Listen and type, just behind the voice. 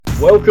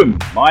Welcome,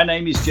 my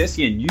name is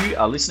Jesse and you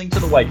are listening to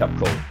The Wake Up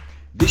Call.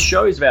 This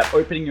show is about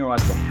opening your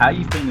eyes to how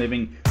you've been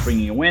living,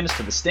 bringing awareness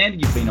to the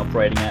standard you've been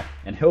operating at,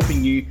 and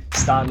helping you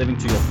start living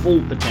to your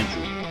full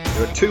potential.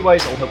 There are two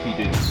ways I'll help you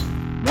do this.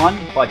 One,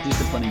 by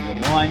disciplining your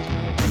mind,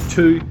 and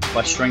two,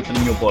 by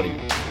strengthening your body.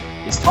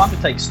 It's time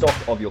to take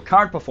stock of your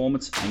current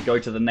performance and go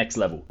to the next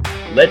level.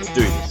 Let's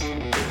do this.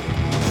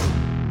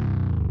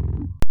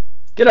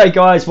 G'day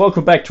guys,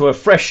 welcome back to a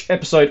fresh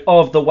episode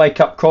of The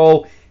Wake Up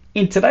Call.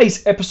 In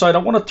today's episode, I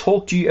want to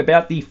talk to you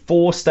about the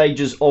 4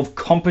 stages of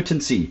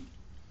competency.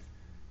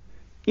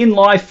 In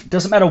life, it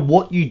doesn't matter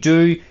what you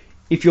do,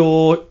 if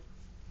you're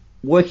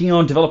working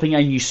on developing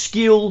a new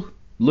skill,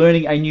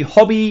 learning a new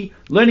hobby,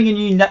 learning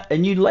a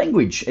new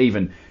language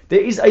even,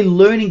 there is a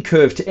learning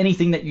curve to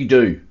anything that you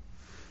do.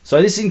 So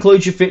this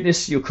includes your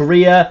fitness, your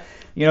career,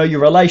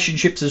 your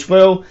relationships as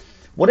well.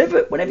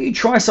 Whenever you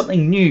try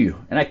something new,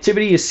 an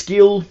activity, a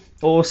skill,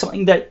 or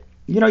something that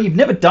you've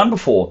never done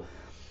before,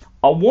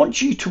 I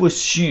want you to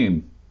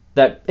assume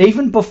that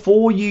even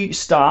before you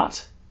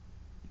start,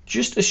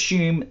 just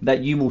assume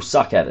that you will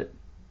suck at it.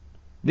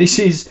 This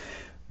is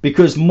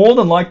because more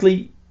than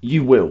likely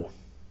you will.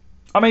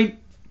 I mean,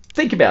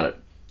 think about it.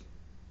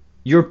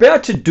 You're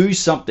about to do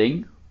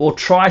something or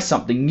try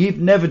something you've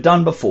never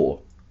done before.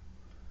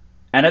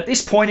 And at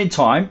this point in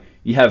time,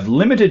 you have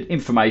limited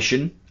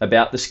information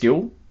about the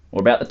skill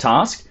or about the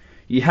task.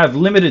 You have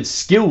limited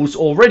skills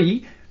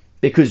already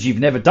because you've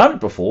never done it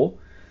before.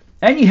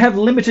 And you have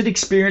limited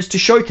experience to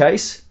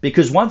showcase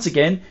because, once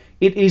again,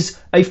 it is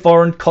a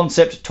foreign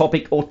concept,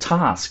 topic, or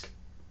task.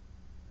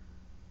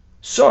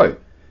 So,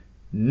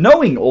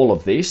 knowing all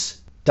of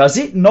this, does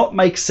it not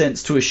make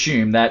sense to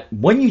assume that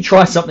when you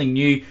try something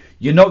new,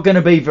 you're not going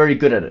to be very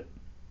good at it?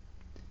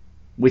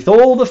 With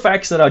all the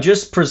facts that I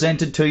just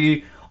presented to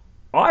you,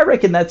 I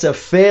reckon that's a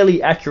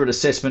fairly accurate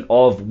assessment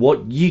of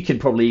what you can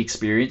probably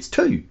experience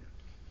too.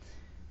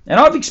 And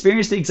I've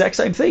experienced the exact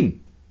same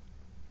thing.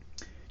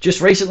 Just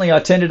recently I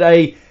attended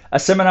a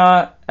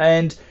seminar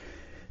and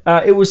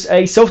it was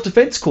a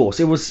self-defense course.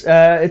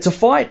 It's a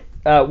fight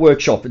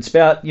workshop. It's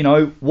about,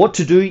 what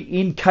to do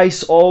in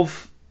case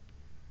of,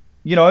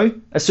 a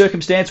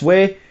circumstance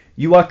where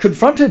you are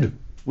confronted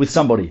with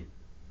somebody.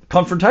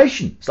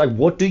 Confrontation. It's like,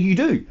 what do you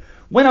do?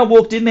 When I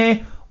walked in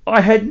there,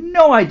 I had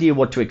no idea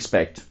what to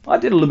expect. I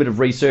did a little bit of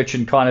research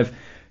and kind of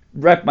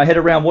wrapped my head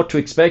around what to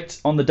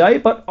expect on the day,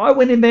 but I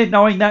went in there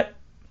knowing that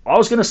I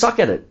was going to suck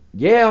at it.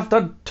 Yeah, I've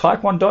done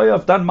taekwondo,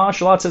 I've done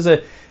martial arts as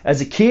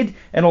a kid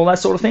and all that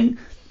sort of thing.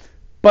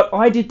 But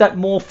I did that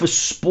more for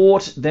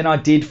sport than I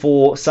did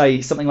for,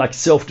 say, something like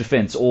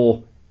self-defense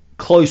or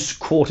close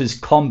quarters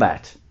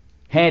combat,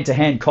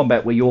 hand-to-hand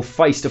combat where you're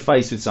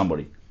face-to-face with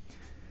somebody.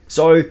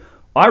 So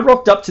I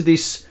rocked up to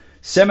this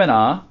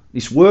seminar,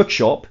 this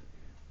workshop,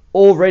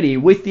 already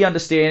with the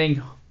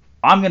understanding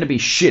I'm going to be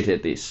shit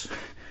at this.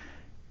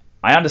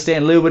 I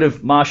understand a little bit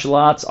of martial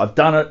arts. I've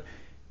done it,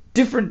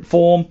 different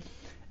form,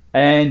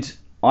 and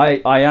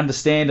I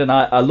understand and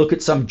I look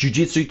at some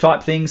jiu-jitsu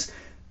type things,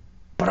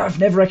 but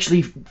I've never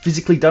actually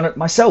physically done it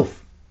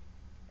myself.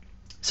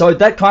 So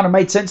that kind of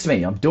made sense to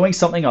me. I'm doing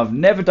something I've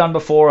never done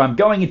before. I'm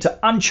going into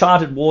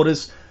uncharted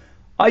waters.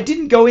 I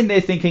didn't go in there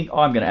thinking,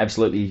 I'm going to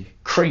absolutely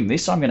cream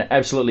this. I'm going to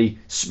absolutely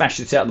smash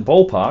this out of the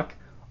ballpark.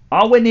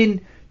 I went in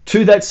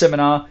to that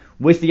seminar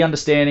with the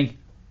understanding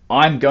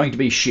I'm going to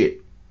be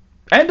shit.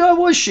 And I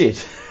was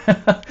shit.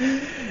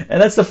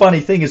 And that's the funny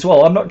thing as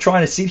well. I'm not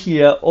trying to sit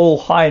here all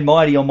high and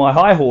mighty on my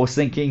high horse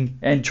thinking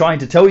and trying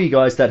to tell you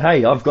guys that,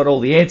 hey, I've got all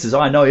the answers.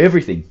 I know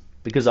everything,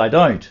 because I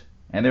don't.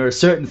 And there are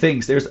certain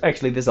things, there's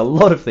a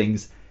lot of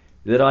things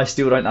that I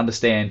still don't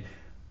understand.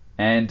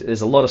 And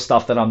there's a lot of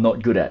stuff that I'm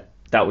not good at.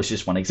 That was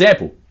just one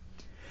example.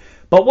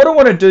 But what I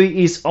want to do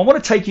is I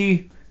want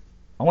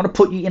to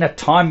put you in a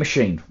time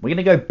machine. We're going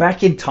to go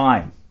back in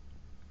time.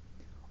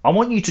 I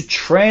want you to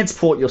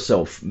transport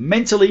yourself,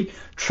 mentally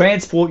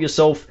transport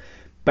yourself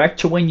back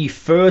to when you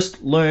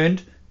first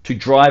learned to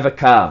drive a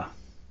car.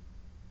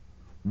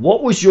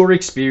 What was your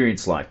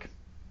experience like?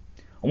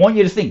 I want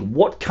you to think,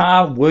 what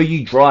car were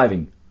you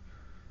driving?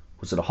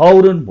 Was it a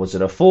Holden? Was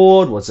it a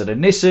Ford? Was it a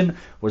Nissan?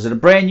 Was it a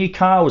brand new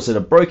car? Was it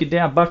a broken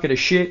down bucket of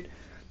shit?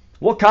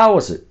 What car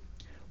was it?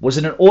 Was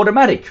it an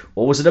automatic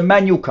or was it a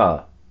manual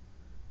car?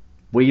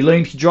 Were you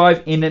learning to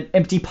drive in an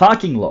empty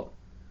parking lot?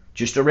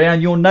 Just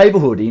around your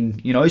neighborhood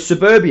in,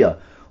 suburbia?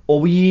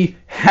 Or were you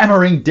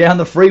hammering down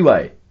the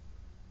freeway?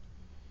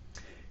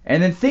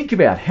 And then think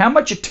about how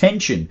much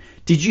attention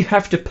did you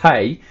have to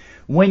pay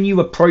when you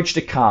approached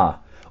a car?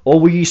 Or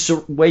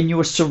when you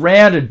were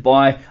surrounded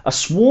by a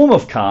swarm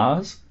of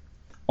cars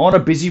on a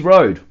busy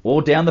road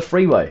or down the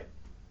freeway?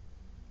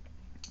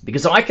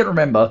 Because I can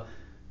remember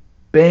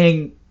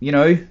being,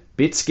 a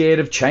bit scared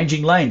of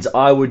changing lanes.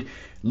 I would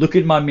look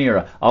in my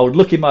mirror, I would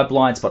look in my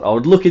blind spot, I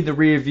would look in the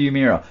rear view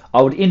mirror,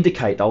 I would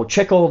indicate, I would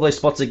check all of those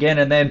spots again,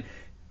 and then,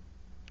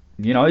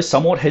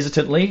 somewhat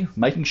hesitantly,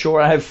 making sure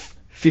I have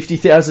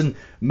 50,000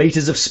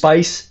 meters of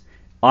space,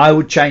 I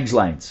would change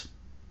lanes.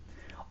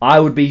 I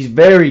would be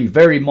very,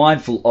 very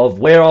mindful of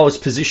where I was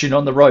positioned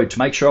on the road to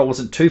make sure I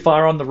wasn't too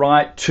far on the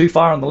right, too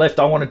far on the left.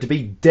 I wanted to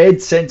be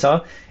dead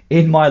center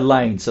in my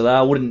lane so that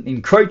I wouldn't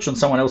encroach on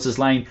someone else's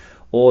lane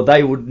or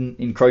they wouldn't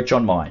encroach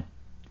on mine.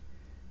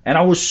 And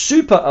I was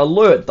super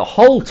alert the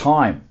whole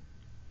time.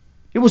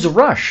 It was a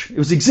rush. It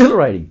was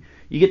exhilarating.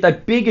 You get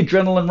that big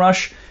adrenaline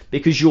rush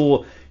because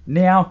you're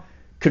now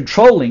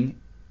controlling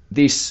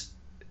this,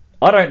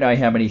 I don't know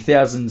how many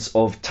thousands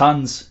of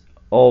tons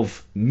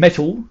of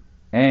metal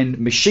and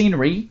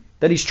machinery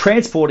that is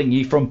transporting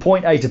you from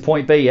point A to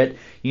point B at,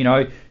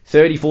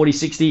 30, 40,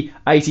 60,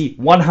 80,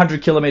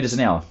 100 kilometers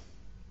an hour.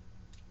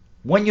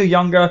 When you're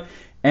younger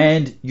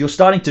and you're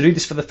starting to do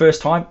this for the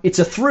first time, it's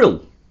a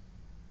thrill.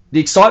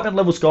 The excitement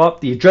levels go up,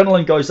 the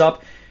adrenaline goes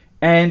up,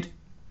 and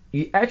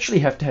you actually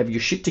have to have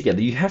your shit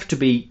together. You have to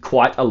be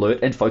quite alert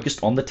and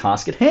focused on the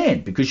task at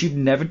hand because you've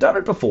never done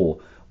it before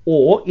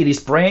or it is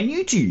brand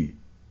new to you.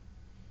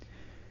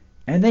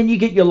 And then you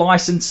get your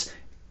license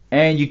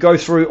and you go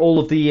through all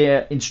of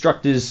the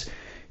instructors,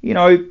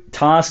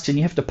 tasks, and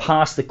you have to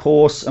pass the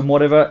course and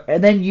whatever,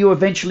 and then you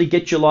eventually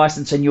get your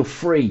license and you're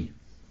free.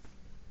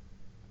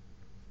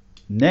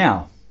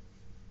 Now,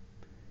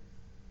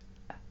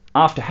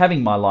 after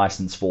having my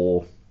license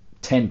for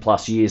 10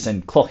 plus years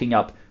and clocking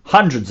up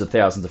hundreds of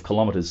thousands of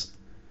kilometers,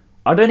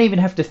 I don't even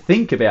have to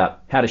think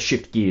about how to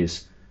shift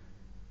gears,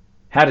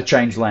 how to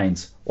change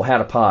lanes, or how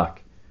to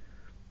park,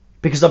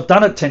 because I've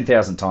done it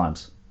 10,000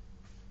 times.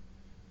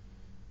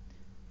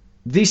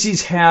 This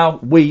is how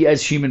we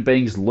as human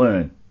beings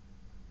learn.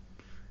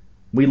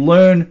 We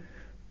learn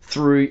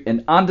through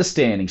an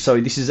understanding. So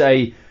this is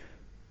a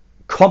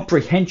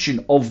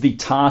comprehension of the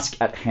task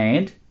at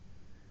hand,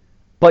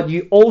 but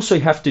you also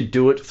have to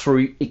do it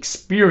through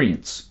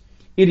experience.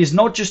 It is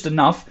not just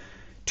enough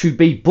to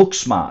be book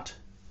smart.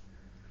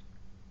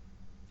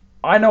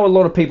 I know a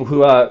lot of people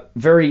who are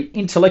very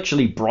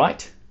intellectually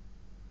bright,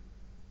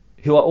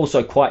 who are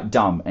also quite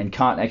dumb and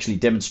can't actually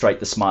demonstrate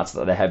the smarts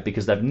that they have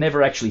because they've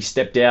never actually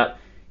stepped out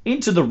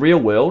into the real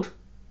world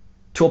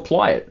to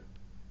apply it.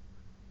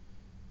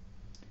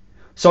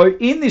 So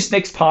in this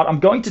next part,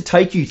 I'm going to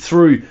take you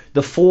through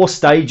the 4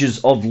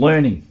 stages of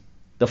learning,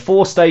 the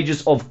 4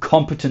 stages of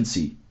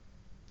competency.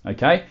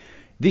 Okay?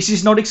 This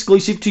is not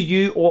exclusive to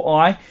you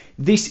or I.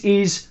 This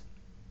is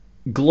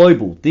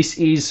global. This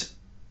is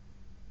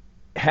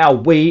how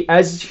we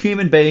as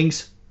human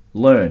beings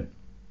learn.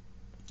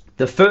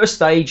 The first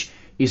stage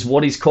is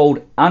what is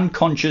called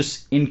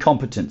unconscious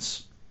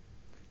incompetence.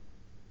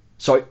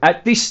 So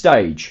at this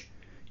stage,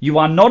 you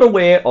are not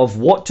aware of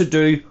what to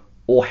do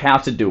or how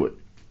to do it.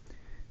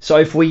 So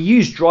if we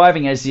use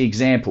driving as the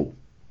example,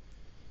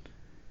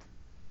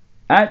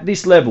 at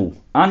this level,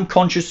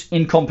 unconscious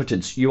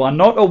incompetence, you are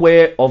not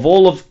aware of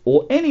all of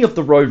or any of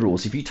the road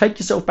rules. If you take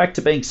yourself back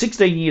to being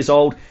 16 years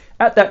old,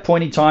 at that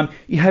point in time,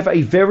 you have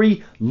a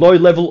very low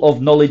level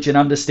of knowledge and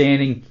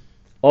understanding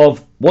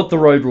of what the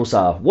road rules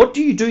are. What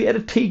do you do at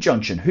a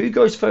T-junction? Who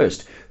goes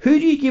first? Who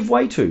do you give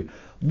way to?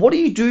 What do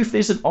you do if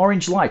there's an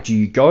orange light? Do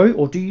you go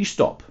or do you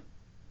stop?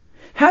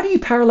 How do you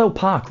parallel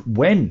park?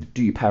 When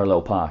do you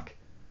parallel park?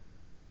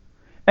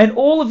 And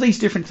all of these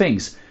different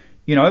things.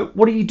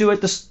 What do you do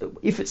at this?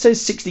 If it says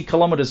 60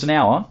 kilometers an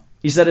hour,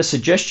 is that a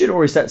suggestion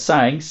or is that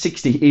saying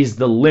 60 is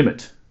the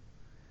limit?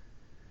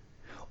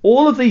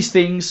 All of these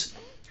things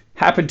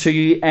happen to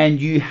you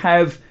and you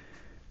have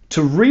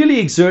to really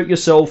exert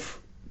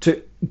yourself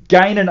to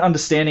gain an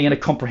understanding and a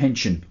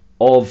comprehension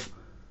of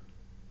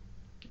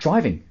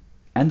driving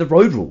and the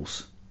road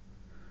rules.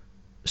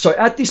 So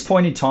at this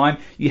point in time,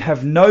 you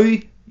have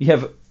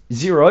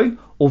zero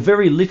or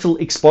very little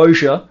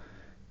exposure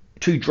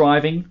to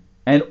driving,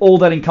 and all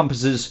that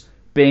encompasses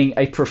being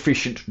a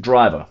proficient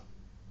driver.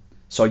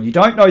 So you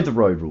don't know the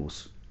road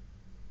rules.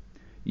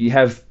 You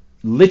have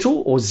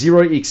little or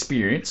zero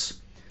experience,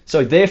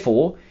 so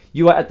therefore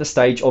you are at the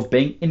stage of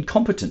being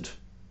incompetent.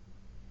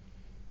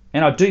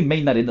 And I do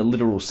mean that in the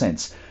literal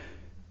sense.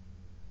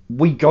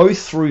 We go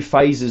through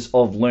phases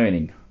of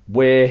learning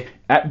where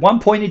at one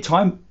point in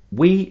time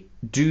we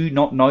do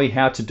not know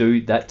how to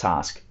do that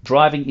task.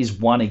 Driving is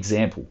one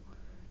example.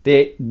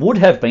 There would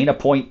have been a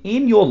point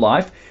in your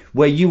life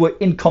where you were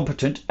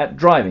incompetent at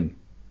driving.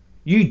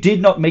 You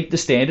did not meet the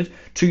standard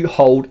to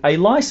hold a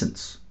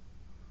license.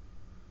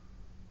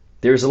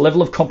 There is a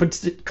level of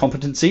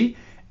competency,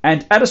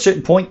 and at a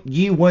certain point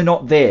you were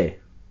not there.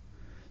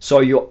 So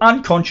you're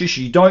unconscious,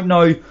 you don't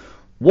know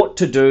what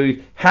to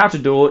do, how to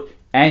do it,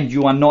 and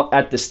you are not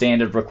at the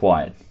standard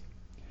required.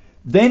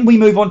 Then we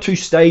move on to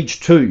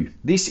stage 2.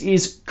 This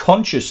is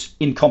conscious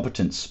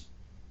incompetence.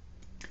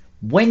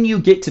 When you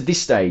get to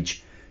this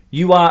stage,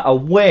 you are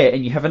aware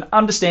and you have an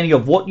understanding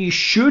of what you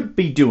should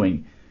be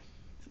doing,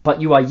 but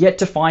you are yet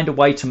to find a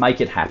way to make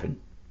it happen.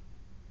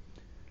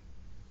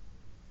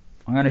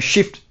 I'm going to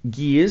shift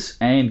gears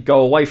and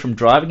go away from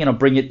driving and I'll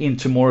bring it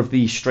into more of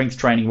the strength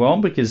training realm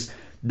because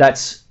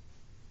that's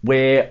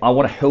where I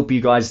want to help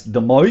you guys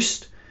the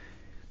most.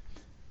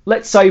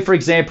 Let's say, for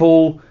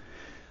example,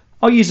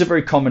 I'll use a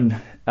very common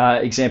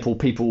example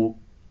people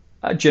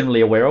are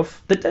generally aware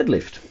of, the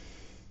deadlift.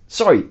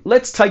 So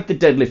let's take the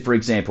deadlift, for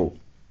example.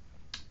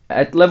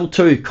 At level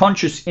 2,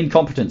 conscious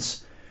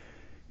incompetence.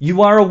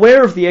 You are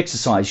aware of the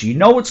exercise. You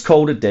know it's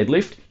called a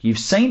deadlift. You've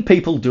seen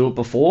people do it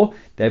before.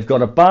 They've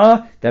got a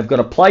bar, they've got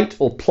a plate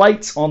or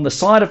plates on the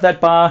side of that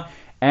bar,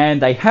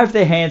 and they have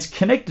their hands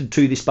connected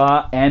to this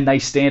bar and they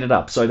stand it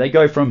up. So they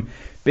go from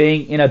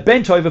being in a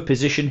bent over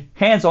position,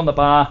 hands on the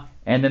bar,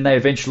 and then they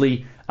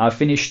eventually are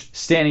finished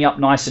standing up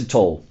nice and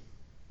tall.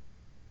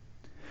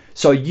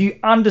 So you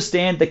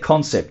understand the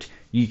concept.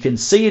 You can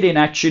see it in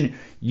action.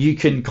 You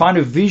can kind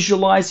of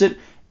visualize it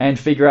and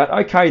figure out,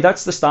 okay,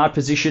 that's the start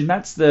position,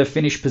 that's the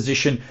finish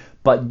position,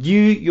 but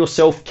you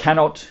yourself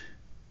cannot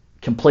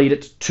complete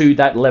it to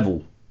that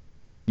level.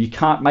 You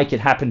can't make it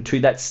happen to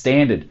that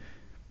standard.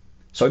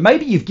 So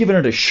maybe you've given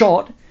it a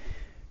shot,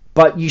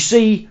 but you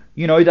see,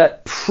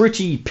 that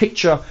pretty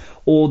picture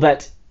or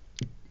that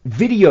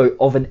video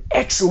of an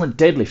excellent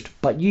deadlift,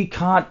 but you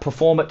can't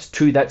perform it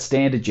to that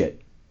standard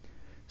yet.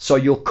 So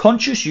you're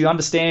conscious, you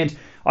understand,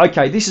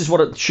 okay, this is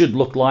what it should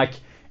look like,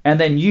 and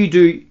then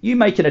you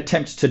make an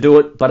attempt to do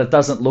it, but it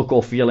doesn't look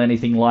or feel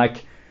anything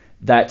like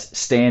that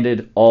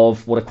standard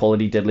of what a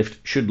quality deadlift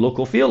should look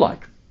or feel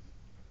like.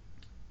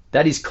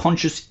 That is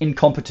conscious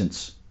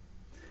incompetence.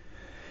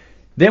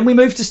 Then we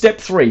move to step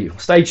 3,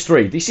 stage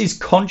 3. This is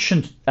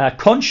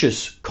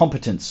conscious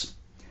competence.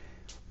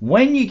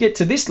 When you get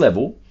to this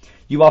level,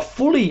 you are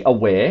fully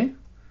aware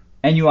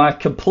and you are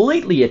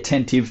completely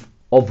attentive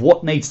of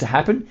what needs to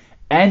happen,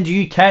 and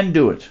you can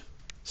do it.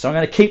 So I'm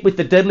going to keep with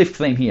the deadlift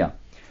theme here.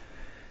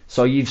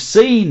 So you've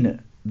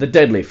seen the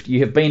deadlift. You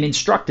have been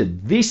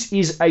instructed. This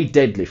is a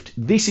deadlift.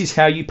 This is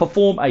how you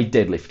perform a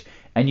deadlift,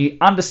 and you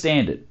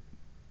understand it.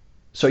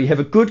 So you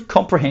have a good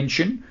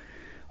comprehension.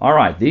 All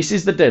right, this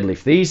is the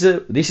deadlift.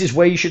 This is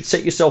where you should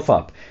set yourself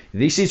up.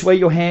 This is where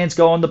your hands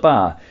go on the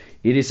bar.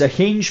 It is a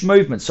hinge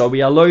movement, so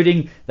we are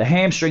loading the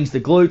hamstrings,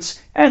 the glutes,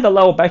 and the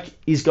lower back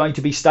is going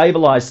to be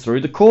stabilized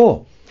through the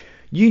core.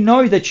 You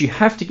know that you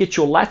have to get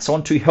your lats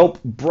on to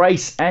help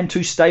brace and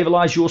to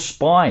stabilize your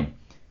spine.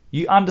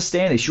 You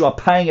understand this. You are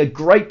paying a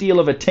great deal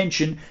of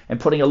attention and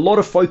putting a lot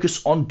of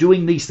focus on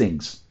doing these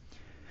things.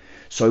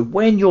 So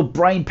when your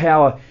brain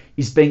power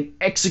is being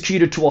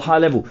executed to a high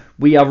level,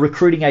 we are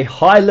recruiting a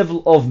high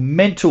level of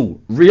mental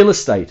real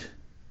estate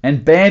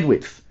and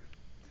bandwidth.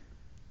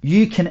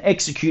 You can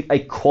execute a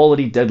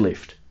quality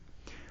deadlift,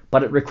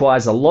 but it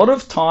requires a lot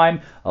of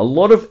time, a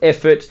lot of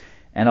effort,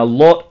 and a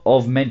lot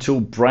of mental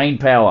brain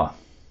power.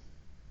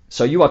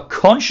 So you are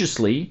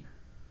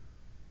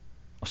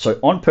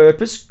on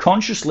purpose,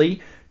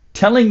 consciously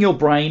telling your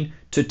brain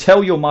to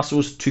tell your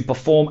muscles to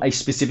perform a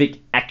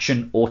specific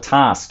action or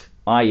task,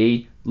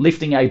 i.e.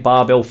 lifting a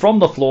barbell from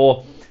the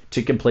floor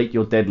to complete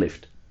your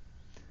deadlift.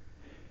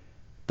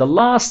 The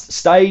last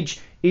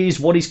stage is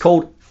what is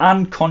called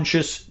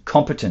unconscious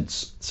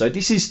competence. So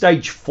this is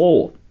stage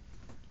 4.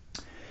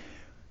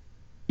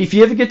 If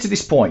you ever get to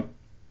this point,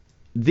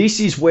 this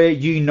is where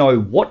you know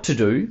what to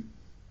do,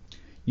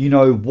 you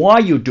know why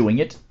you're doing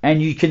it, and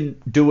you can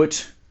do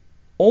it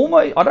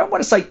almost, I don't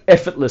want to say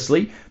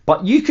effortlessly,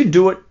 but you can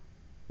do it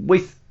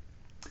with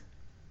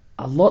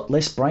a lot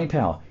less brain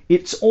power.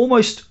 It's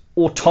almost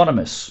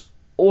autonomous,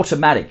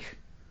 automatic.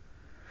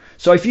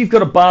 So if you've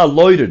got a bar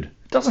loaded,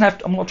 it doesn't have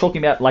to, I'm not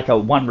talking about like a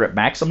 1 rep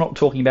max, I'm not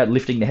talking about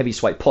lifting the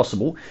heaviest weight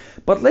possible,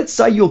 but let's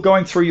say you're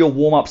going through your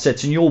warm-up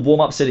sets and your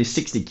warm-up set is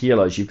 60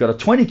 kilos. You've got a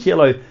 20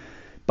 kilo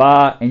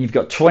bar and you've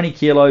got 20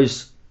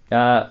 kilos,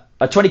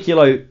 a 20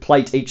 kilo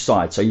plate each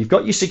side. So you've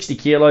got your 60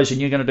 kilos and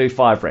you're going to do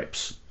 5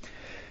 reps.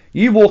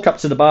 You walk up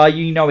to the bar,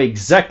 you know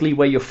exactly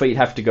where your feet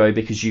have to go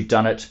because you've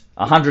done it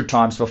 100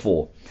 times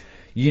before.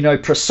 You know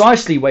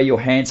precisely where your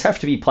hands have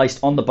to be placed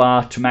on the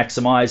bar to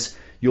maximize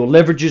your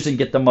leverages and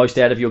get the most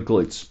out of your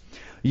glutes.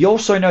 You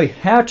also know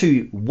how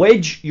to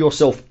wedge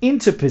yourself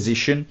into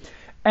position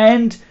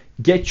and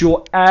get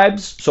your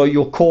abs, so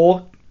your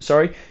core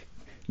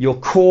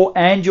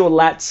and your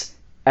lats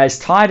as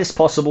tight as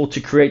possible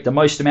to create the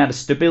most amount of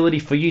stability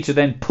for you to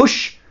then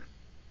push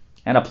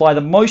and apply the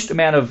most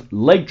amount of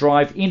leg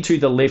drive into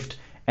the lift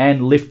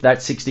and lift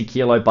that 60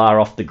 kilo bar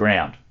off the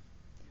ground.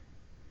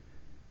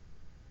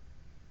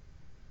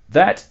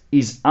 That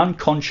is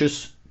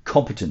unconscious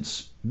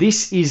competence.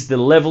 This is the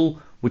level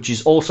which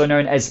is also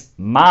known as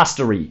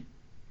mastery.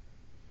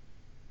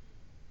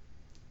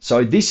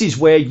 So this is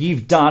where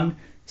you've done,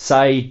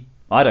 say,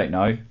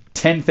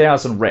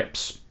 10,000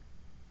 reps.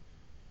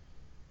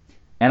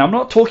 And I'm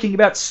not talking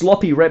about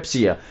sloppy reps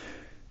here.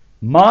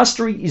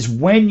 Mastery is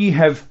when you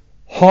have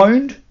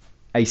honed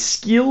a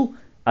skill,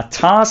 a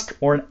task,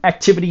 or an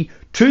activity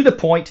to the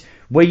point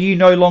where you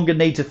no longer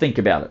need to think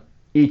about it.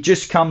 It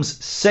just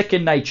comes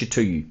second nature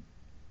to you.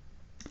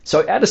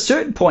 So at a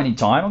certain point in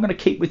time, I'm going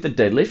to keep with the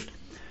deadlift.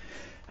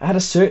 At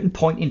a certain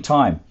point in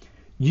time,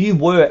 you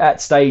were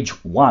at stage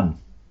 1.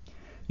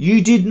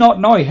 You did not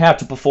know how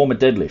to perform a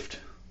deadlift.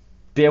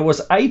 There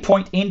was a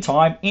point in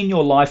time in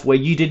your life where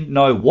you didn't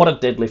know what a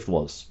deadlift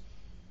was.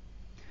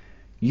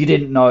 You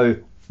didn't know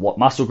what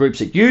muscle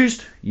groups it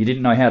used. You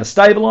didn't know how to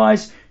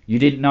stabilize. You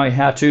didn't know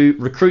how to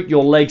recruit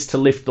your legs to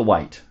lift the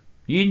weight.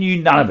 You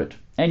knew none of it.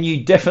 and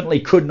you definitely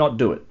could not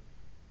do it.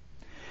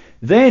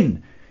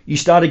 Then you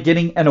started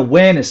getting an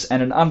awareness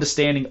and an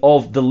understanding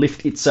of the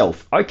lift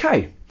itself.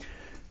 Okay,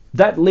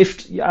 that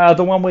lift,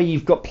 the one where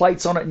you've got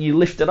plates on it and you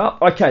lift it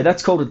up, okay,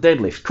 that's called a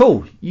deadlift.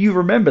 Cool, you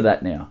remember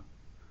that now.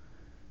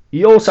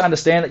 You also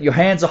understand that your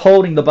hands are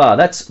holding the bar.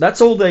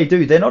 That's all they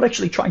do. They're not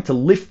actually trying to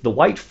lift the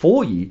weight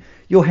for you.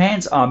 Your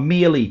hands are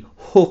merely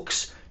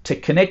hooks to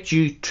connect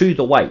you to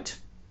the weight.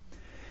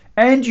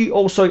 And you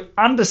also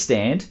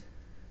understand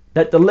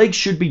that the legs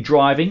should be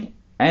driving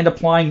and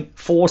applying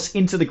force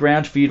into the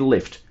ground for you to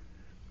lift.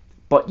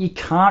 But you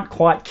can't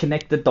quite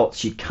connect the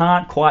dots. You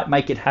can't quite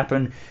make it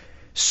happen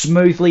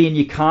smoothly, and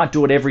you can't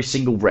do it every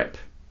single rep.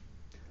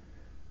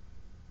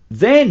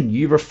 Then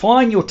you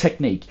refine your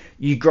technique.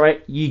 You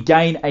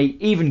gain an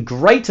even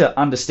greater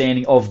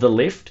understanding of the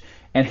lift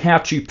and how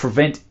to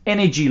prevent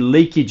energy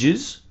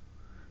leakages.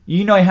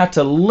 You know how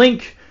to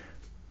link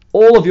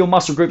all of your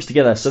muscle groups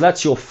together. So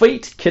that's your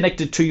feet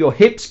connected to your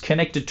hips,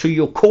 connected to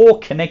your core,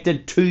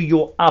 connected to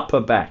your upper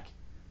back.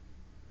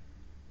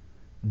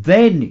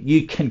 Then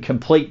you can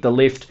complete the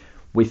lift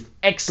with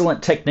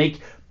excellent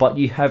technique, but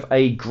you have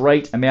a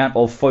great amount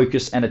of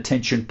focus and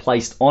attention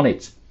placed on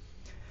it.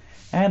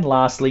 And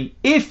lastly,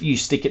 if you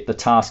stick at the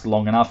task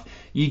long enough,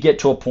 you get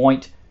to a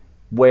point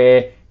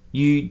where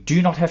you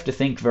do not have to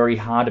think very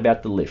hard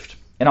about the lift.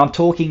 And I'm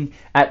talking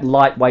at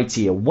light weights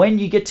here. When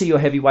you get to your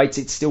heavy weights,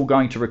 it's still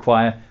going to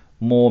require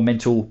more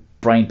mental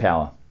brain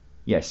power.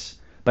 Yes.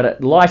 But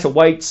at lighter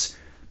weights,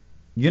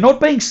 you're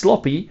not being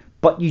sloppy,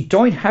 but you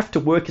don't have to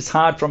work as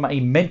hard from a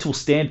mental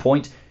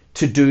standpoint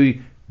to do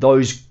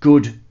those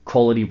good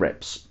quality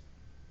reps.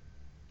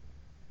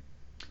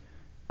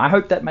 I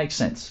hope that makes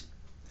sense.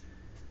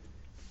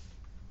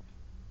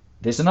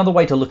 There's another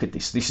way to look at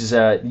this. This is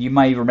you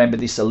may remember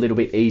this a little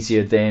bit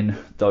easier than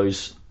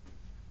those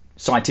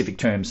scientific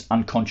terms: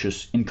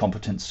 unconscious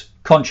incompetence,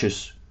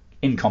 conscious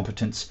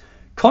incompetence,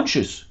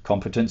 conscious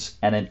competence,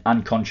 and an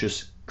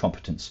unconscious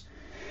competence.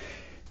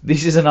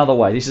 This is another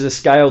way. This is a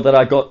scale that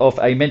I got off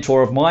a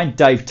mentor of mine,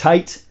 Dave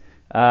Tate.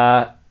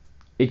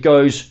 It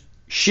goes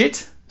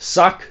shit,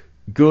 suck,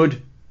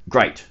 good,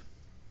 great.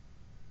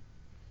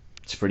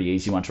 It's a pretty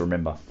easy one to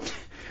remember.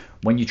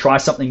 When you try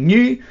something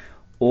new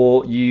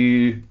or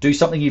you do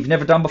something you've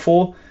never done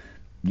before,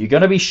 you're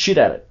going to be shit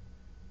at it.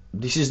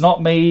 This is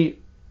not me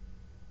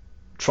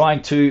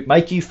trying to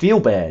make you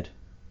feel bad.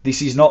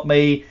 This is not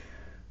me,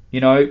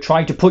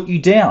 trying to put you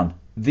down.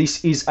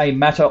 This is a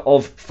matter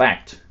of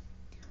fact.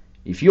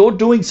 If you're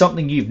doing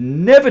something you've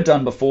never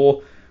done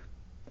before,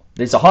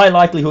 there's a high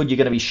likelihood you're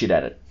going to be shit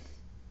at it.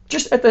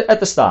 Just at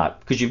the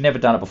start, because you've never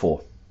done it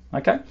before.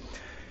 Okay?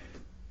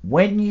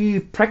 When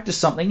you practice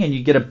something and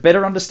you get a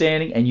better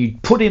understanding and you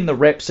put in the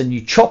reps and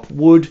you chop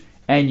wood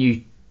and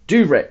you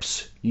do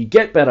reps, you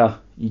get better,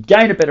 you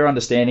gain a better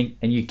understanding,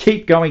 and you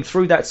keep going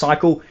through that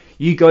cycle,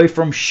 you go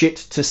from shit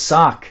to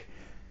suck.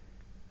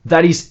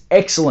 That is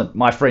excellent,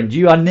 my friend.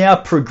 You are now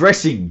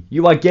progressing.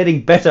 You are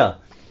getting better.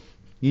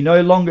 You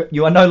are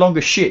no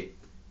longer shit.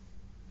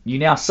 You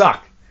now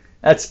suck.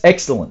 That's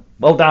excellent.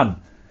 Well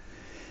done.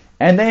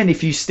 And then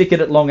if you stick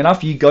at it long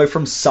enough, you go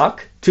from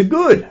suck to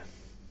good.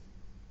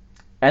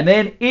 And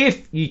then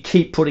if you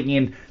keep putting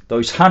in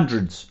those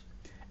hundreds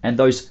and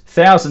those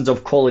thousands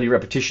of quality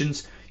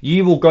repetitions,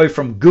 you will go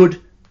from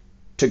good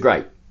to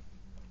great.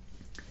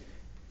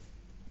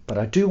 But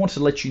I do want to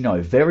let you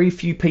know, very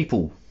few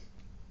people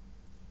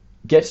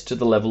get to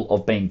the level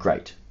of being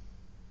great.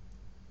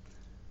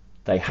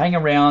 They hang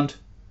around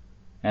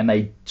and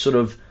they sort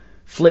of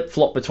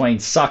flip-flop between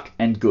suck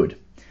and good.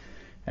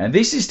 And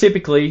this is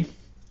typically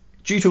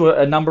due to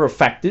a number of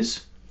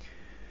factors.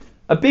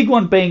 A big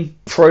one being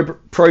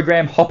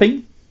program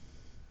hopping,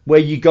 where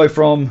you go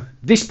from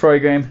this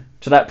program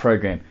to that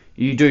program.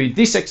 You do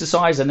this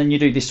exercise and then you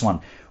do this one,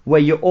 where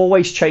you're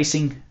always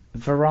chasing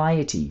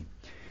variety.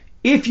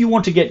 If you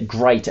want to get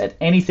great at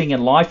anything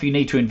in life, you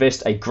need to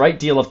invest a great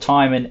deal of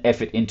time and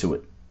effort into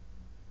it.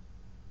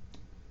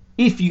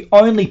 If you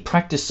only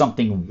practice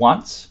something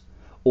once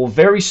or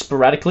very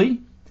sporadically,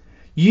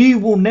 you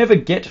will never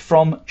get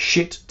from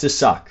shit to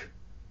suck.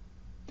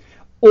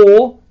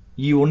 Or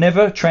you will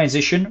never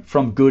transition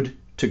from good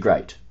to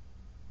great.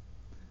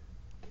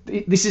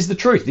 This is the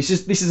truth. This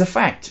is a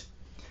fact.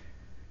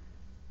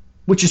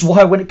 Which is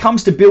why when it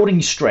comes to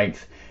building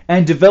strength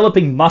and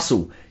developing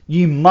muscle,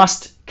 you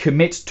must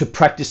commit to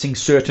practicing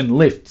certain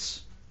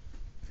lifts.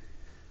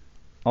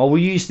 I will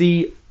use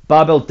the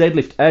barbell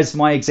deadlift as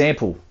my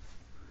example.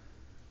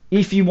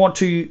 If you want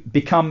to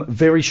become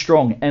very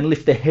strong and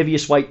lift the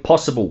heaviest weight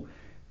possible,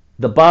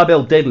 the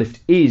barbell deadlift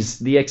is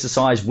the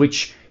exercise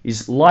which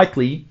is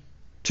likely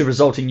to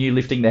result in you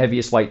lifting the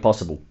heaviest weight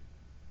possible.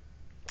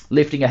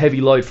 Lifting a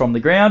heavy load from the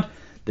ground,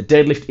 the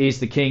deadlift is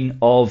the king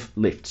of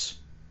lifts.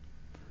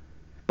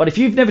 But if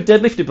you've never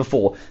deadlifted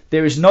before,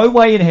 there is no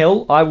way in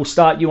hell I will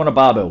start you on a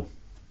barbell.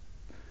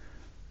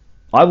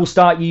 I will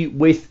start you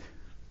with,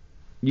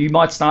 you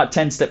might start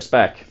 10 steps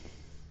back.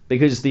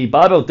 Because the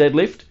barbell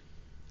deadlift,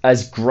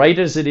 as great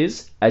as it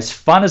is, as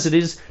fun as it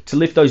is to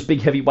lift those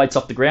big heavy weights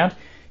off the ground,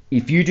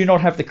 if you do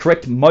not have the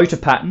correct motor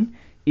pattern,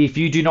 if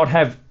you do not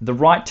have the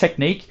right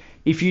technique,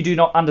 if you do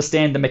not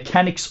understand the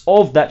mechanics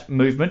of that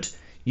movement,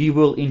 you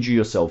will injure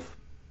yourself.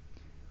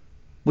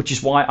 Which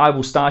is why I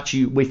will start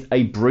you with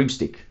a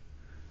broomstick.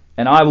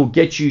 And I will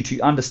get you to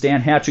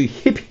understand how to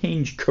hip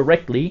hinge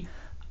correctly,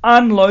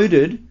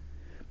 unloaded,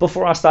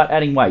 before I start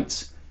adding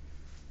weights.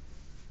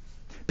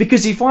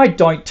 Because if I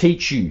don't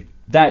teach you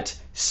that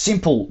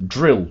simple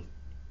drill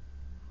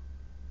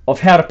of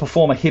how to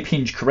perform a hip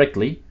hinge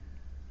correctly,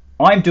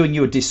 I'm doing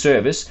you a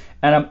disservice,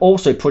 and I'm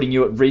also putting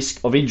you at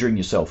risk of injuring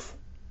yourself.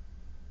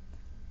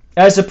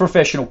 As a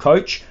professional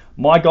coach,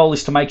 my goal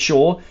is to make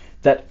sure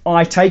that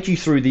I take you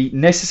through the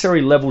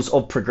necessary levels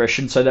of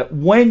progression so that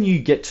when you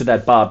get to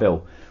that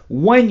barbell,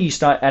 when you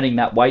start adding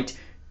that weight,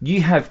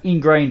 you have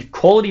ingrained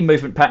quality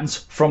movement patterns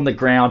from the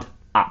ground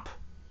up.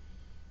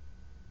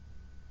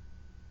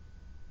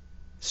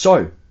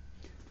 So,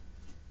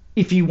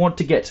 if you want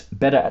to get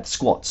better at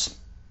squats,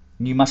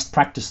 you must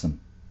practice them.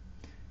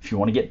 If you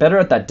want to get better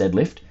at that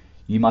deadlift,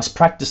 you must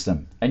practice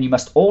them. And you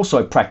must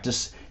also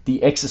practice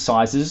the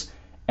exercises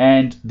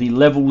and the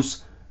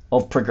levels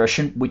of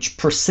progression which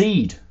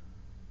precede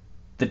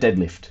the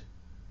deadlift.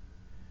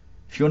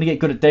 If you want to get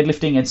good at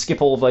deadlifting and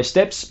skip all of those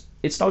steps,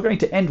 it's not going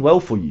to end well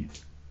for you.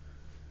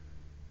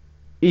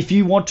 If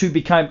you want to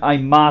become a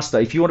master,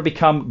 if you want to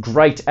become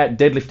great at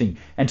deadlifting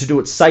and to do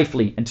it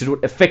safely and to do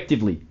it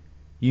effectively,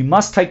 you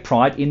must take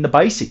pride in the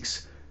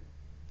basics.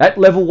 At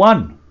level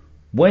 1,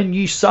 when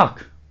you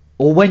suck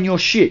or when you're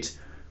shit,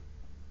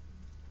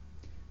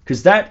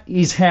 because that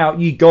is how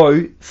you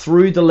go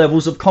through the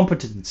levels of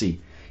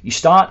competency. You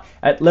start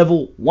at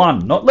level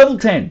 1, not level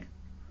 10.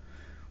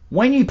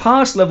 When you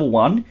pass level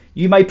 1,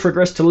 you may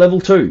progress to level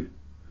 2.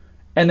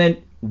 And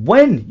then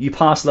when you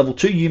pass level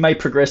 2, you may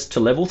progress to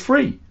level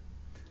 3.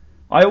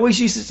 I always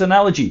use this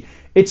analogy.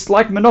 It's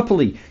like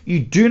Monopoly. You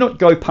do not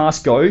go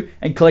past go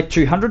and collect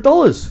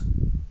 $200.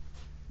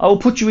 I will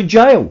put you in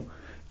jail.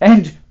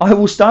 And I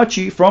will start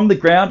you from the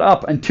ground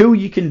up until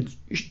you can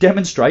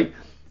demonstrate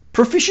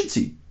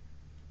proficiency.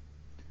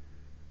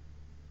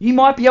 You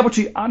might be able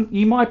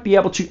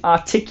to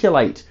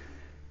articulate,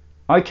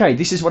 okay,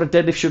 this is what a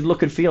deadlift should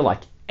look and feel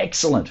like.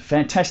 Excellent,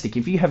 fantastic.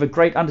 If you have a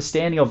great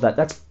understanding of that,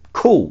 that's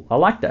cool. I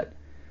like that.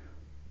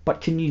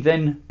 But can you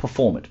then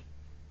perform it?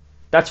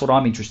 That's what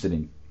I'm interested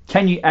in.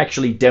 Can you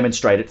actually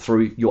demonstrate it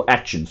through your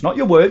actions? Not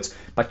your words,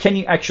 but can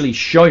you actually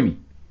show me?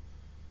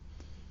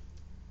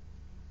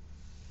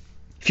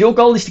 If your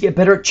goal is to get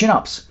better at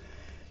chin-ups,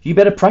 you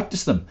better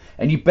practice them,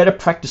 and you better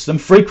practice them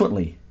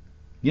frequently.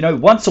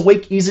 Once a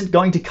week isn't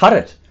going to cut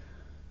it.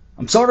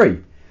 I'm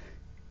sorry.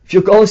 If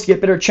your goal is to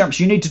get better at chin-ups,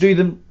 you need to do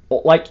them,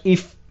 like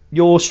if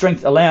your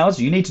strength allows,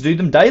 you need to do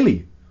them daily.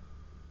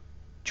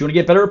 Do you want to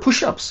get better at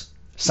push-ups?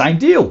 Same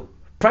deal.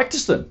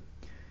 Practice them.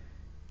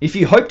 If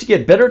you hope to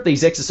get better at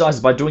these exercises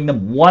by doing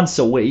them once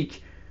a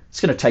week, it's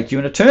going to take you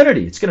an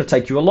eternity. It's going to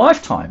take you a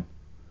lifetime.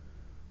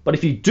 But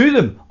if you do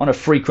them on a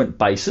frequent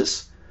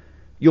basis,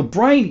 your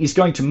brain is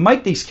going to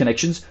make these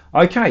connections.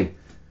 Okay,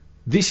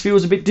 this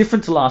feels a bit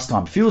different to last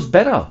time. It feels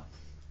better.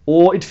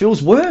 Or it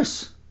feels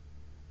worse.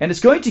 And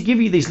it's going to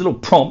give you these little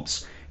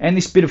prompts and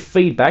this bit of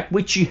feedback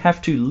which you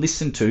have to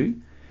listen to,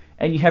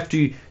 and you have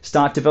to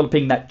start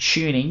developing that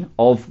tuning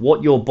of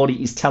what your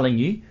body is telling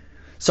you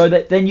so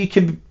that then you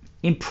can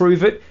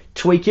improve it,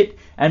 tweak it,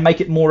 and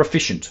make it more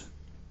efficient.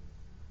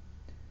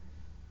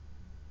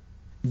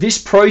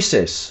 This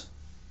process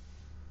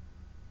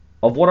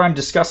of what I'm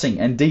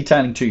discussing and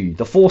detailing to you,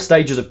 the 4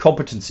 stages of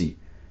competency,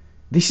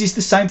 this is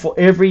the same for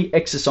every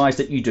exercise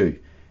that you do,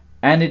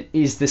 and it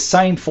is the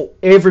same for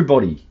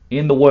everybody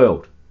in the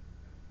world.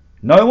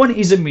 No one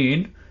is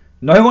immune,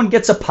 no one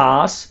gets a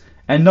pass,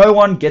 and no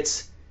one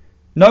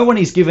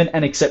is given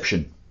an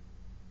exception.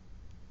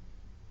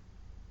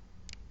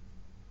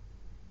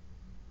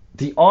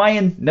 The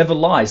iron never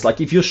lies.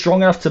 Like, if you're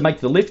strong enough to make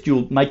the lift,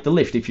 you'll make the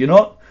lift. If you're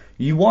not,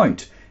 you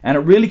won't. And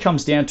it really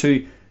comes down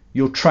to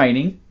your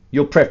training,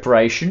 your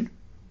preparation,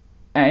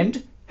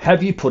 and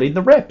have you put in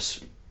the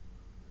reps?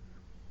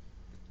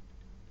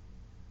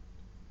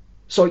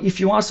 So if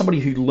you are somebody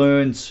who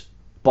learns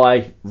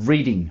by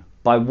reading,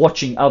 by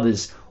watching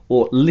others,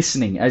 or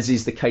listening, as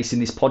is the case in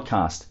this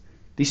podcast,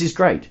 this is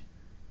great.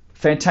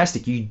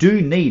 Fantastic. You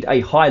do need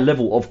a high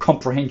level of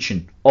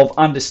comprehension, of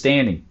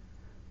understanding.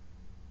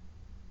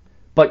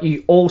 But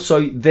you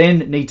also then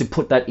need to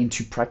put that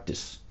into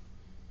practice.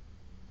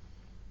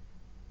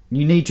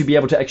 You need to be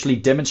able to actually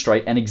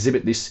demonstrate and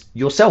exhibit this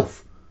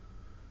yourself.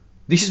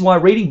 This is why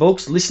reading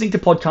books, listening to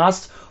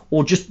podcasts,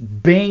 or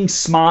just being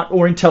smart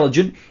or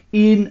intelligent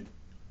in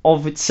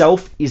of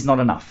itself is not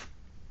enough.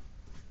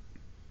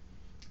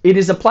 It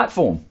is a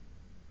platform.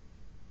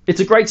 It's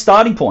a great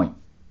starting point.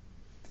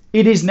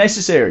 It is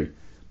necessary,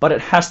 but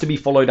it has to be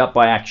followed up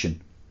by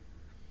action.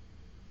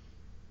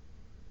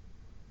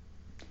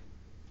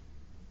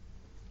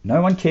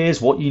 No one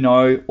cares what you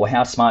know or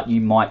how smart you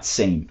might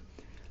seem.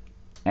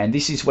 And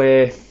this is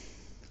where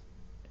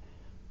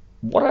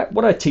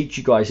what I teach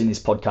you guys in this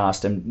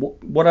podcast, and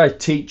what I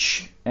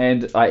teach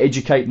and I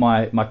educate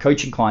my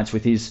coaching clients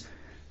with, is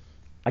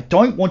I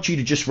don't want you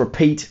to just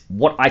repeat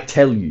what I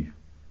tell you.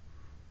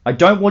 I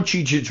don't want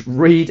you to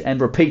read and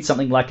repeat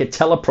something like a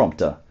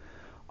teleprompter.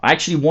 I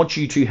actually want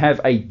you to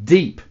have a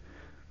deep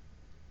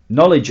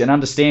knowledge and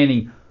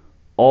understanding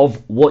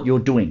of what you're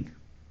doing.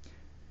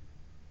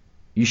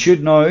 You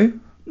should know,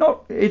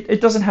 it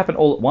doesn't happen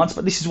all at once,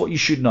 but this is what you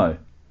should know.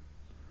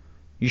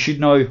 You should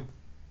know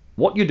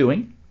what you're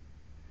doing.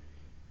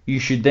 You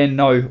should then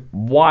know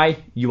why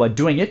you are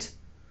doing it.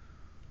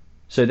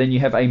 So then you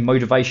have a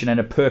motivation and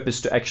a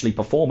purpose to actually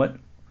perform it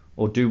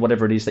or do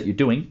whatever it is that you're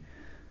doing.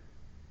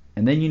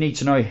 And then you need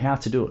to know how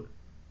to do it.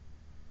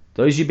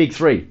 Those are your big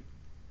three.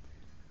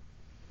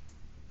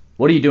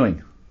 What are you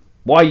doing?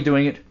 Why are you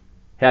doing it?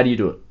 How do you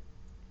do it?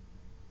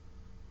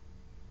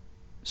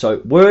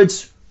 So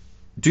words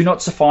do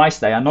not suffice.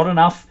 They are not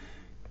enough.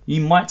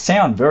 You might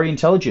sound very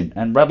intelligent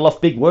and rattle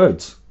off big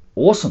words.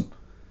 Awesome.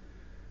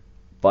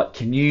 But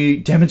can you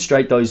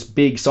demonstrate those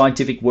big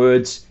scientific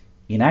words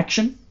in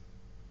action?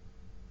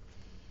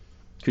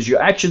 Because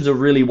your actions are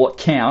really what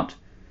count.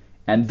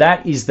 And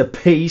that is the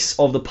piece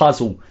of the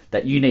puzzle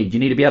that you need. You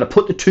need to be able to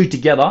put the two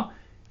together.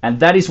 And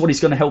that is what is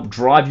going to help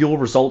drive your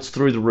results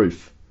through the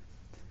roof.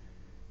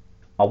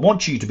 I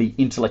want you to be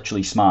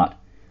intellectually smart.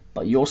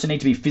 But you also need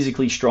to be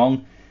physically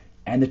strong.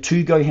 And the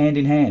two go hand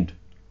in hand.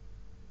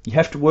 You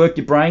have to work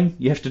your brain.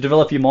 You have to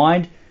develop your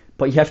mind.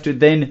 But you have to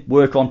then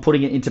work on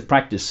putting it into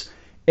practice.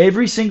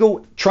 Every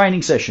single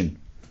training session,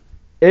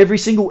 every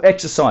single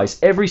exercise,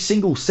 every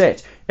single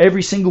set,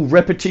 every single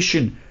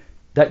repetition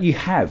that you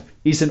have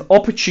is an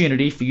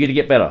opportunity for you to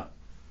get better.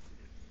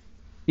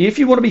 If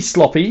you want to be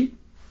sloppy,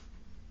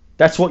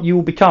 that's what you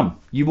will become.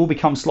 You will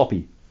become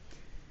sloppy.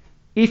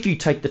 If you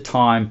take the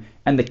time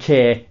and the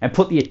care and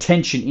put the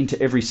attention into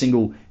every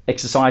single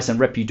exercise and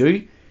rep you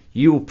do,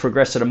 you will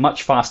progress at a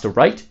much faster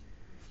rate.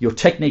 Your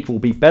technique will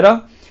be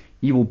better.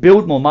 You will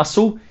build more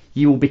muscle.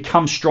 You will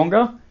become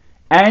stronger.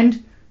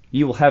 And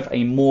you will have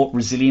a more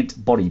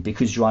resilient body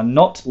because you are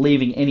not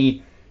leaving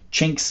any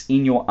chinks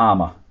in your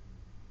armor.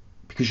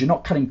 Because you're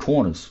not cutting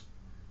corners.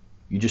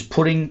 You're just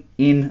putting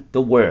in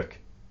the work.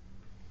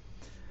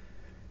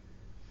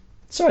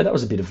 So that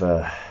was a bit of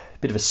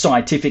a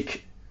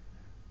scientific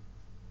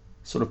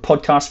sort of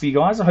podcast for you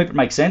guys. I hope it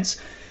makes sense.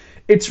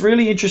 It's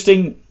really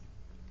interesting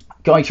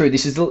going through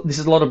this. Is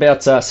a lot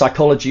about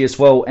psychology as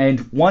well.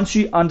 And once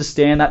you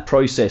understand that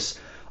process,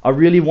 I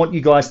really want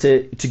you guys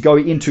to go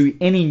into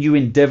any new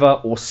endeavor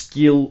or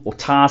skill or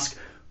task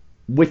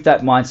with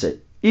that mindset.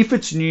 If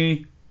it's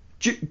new,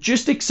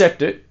 just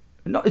accept it.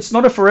 No, it's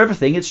not a forever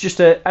thing. It's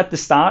just at the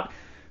start,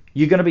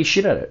 you're going to be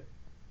shit at it.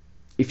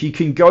 If you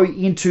can go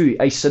into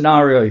a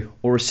scenario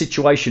or a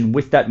situation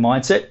with that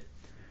mindset,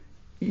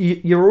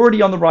 you're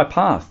already on the right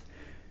path.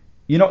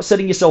 You're not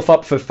setting yourself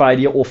up for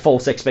failure or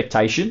false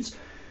expectations.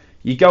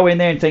 You go in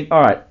there and think,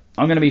 all right,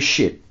 I'm going to be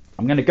shit.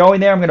 I'm going to go in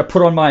there, I'm going to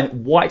put on my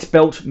white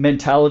belt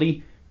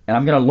mentality, and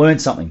I'm going to learn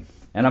something.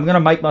 And I'm going to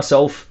make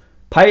myself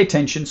pay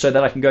attention so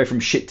that I can go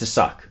from shit to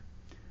suck.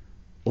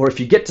 Or if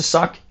you get to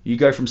suck, you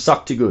go from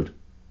suck to good.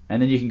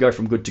 And then you can go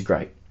from good to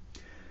great.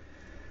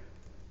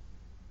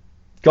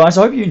 Guys,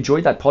 I hope you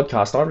enjoyed that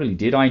podcast. I really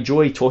did. I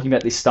enjoy talking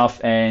about this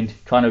stuff and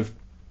kind of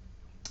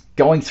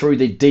going through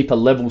the deeper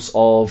levels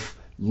of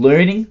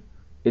learning.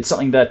 It's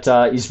something that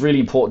is really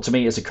important to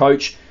me as a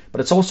coach,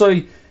 but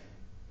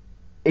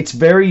it's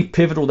very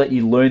pivotal that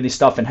you learn this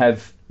stuff and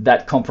have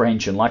that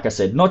comprehension. Like I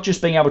said, not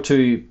just being able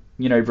to,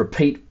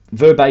 repeat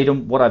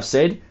verbatim what I've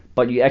said,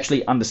 but you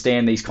actually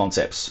understand these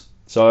concepts.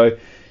 So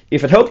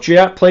if it helped you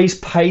out, please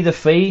pay the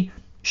fee.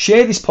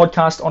 Share this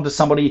podcast onto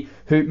somebody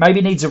who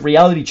maybe needs a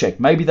reality check.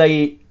 Maybe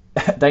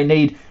they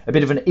need a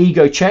bit of an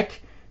ego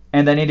check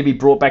and they need to be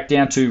brought back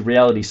down to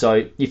reality.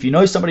 So if you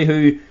know somebody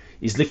who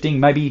is lifting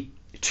maybe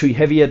too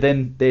heavier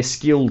than their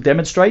skill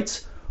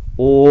demonstrates,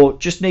 or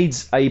just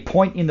needs a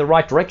point in the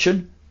right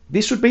direction,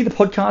 this would be the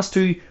podcast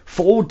to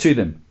forward to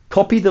them.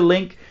 Copy the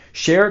link,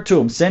 share it to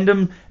them, send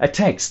them a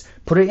text,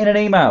 put it in an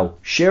email,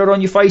 share it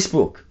on your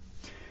Facebook.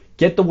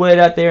 Get the word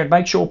out there and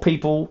make sure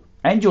people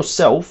and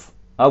yourself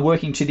are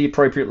working to the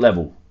appropriate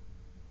level.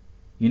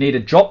 You need to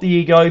drop the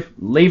ego,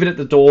 leave it at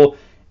the door,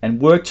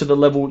 and work to the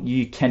level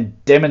you can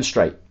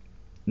demonstrate.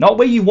 Not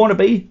where you want to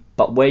be,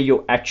 but where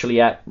you're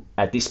actually at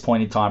this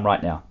point in time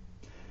right now.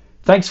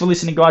 Thanks for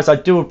listening, guys. I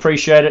do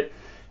appreciate it.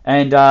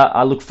 And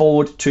I look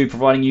forward to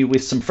providing you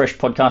with some fresh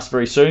podcasts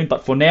very soon.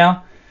 But for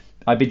now,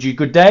 I bid you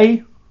good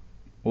day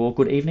or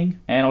good evening,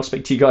 and I'll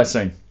speak to you guys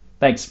soon.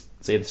 Thanks.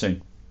 See you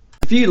soon.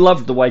 If you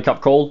loved the Wake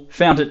Up Call,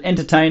 found it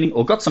entertaining,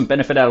 or got some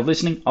benefit out of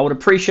listening, I would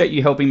appreciate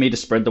you helping me to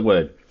spread the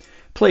word.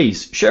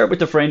 Please share it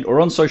with a friend or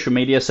on social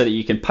media so that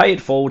you can pay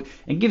it forward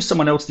and give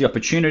someone else the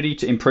opportunity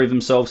to improve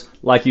themselves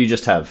like you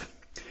just have.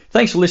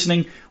 Thanks for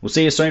listening. We'll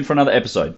see you soon for another episode.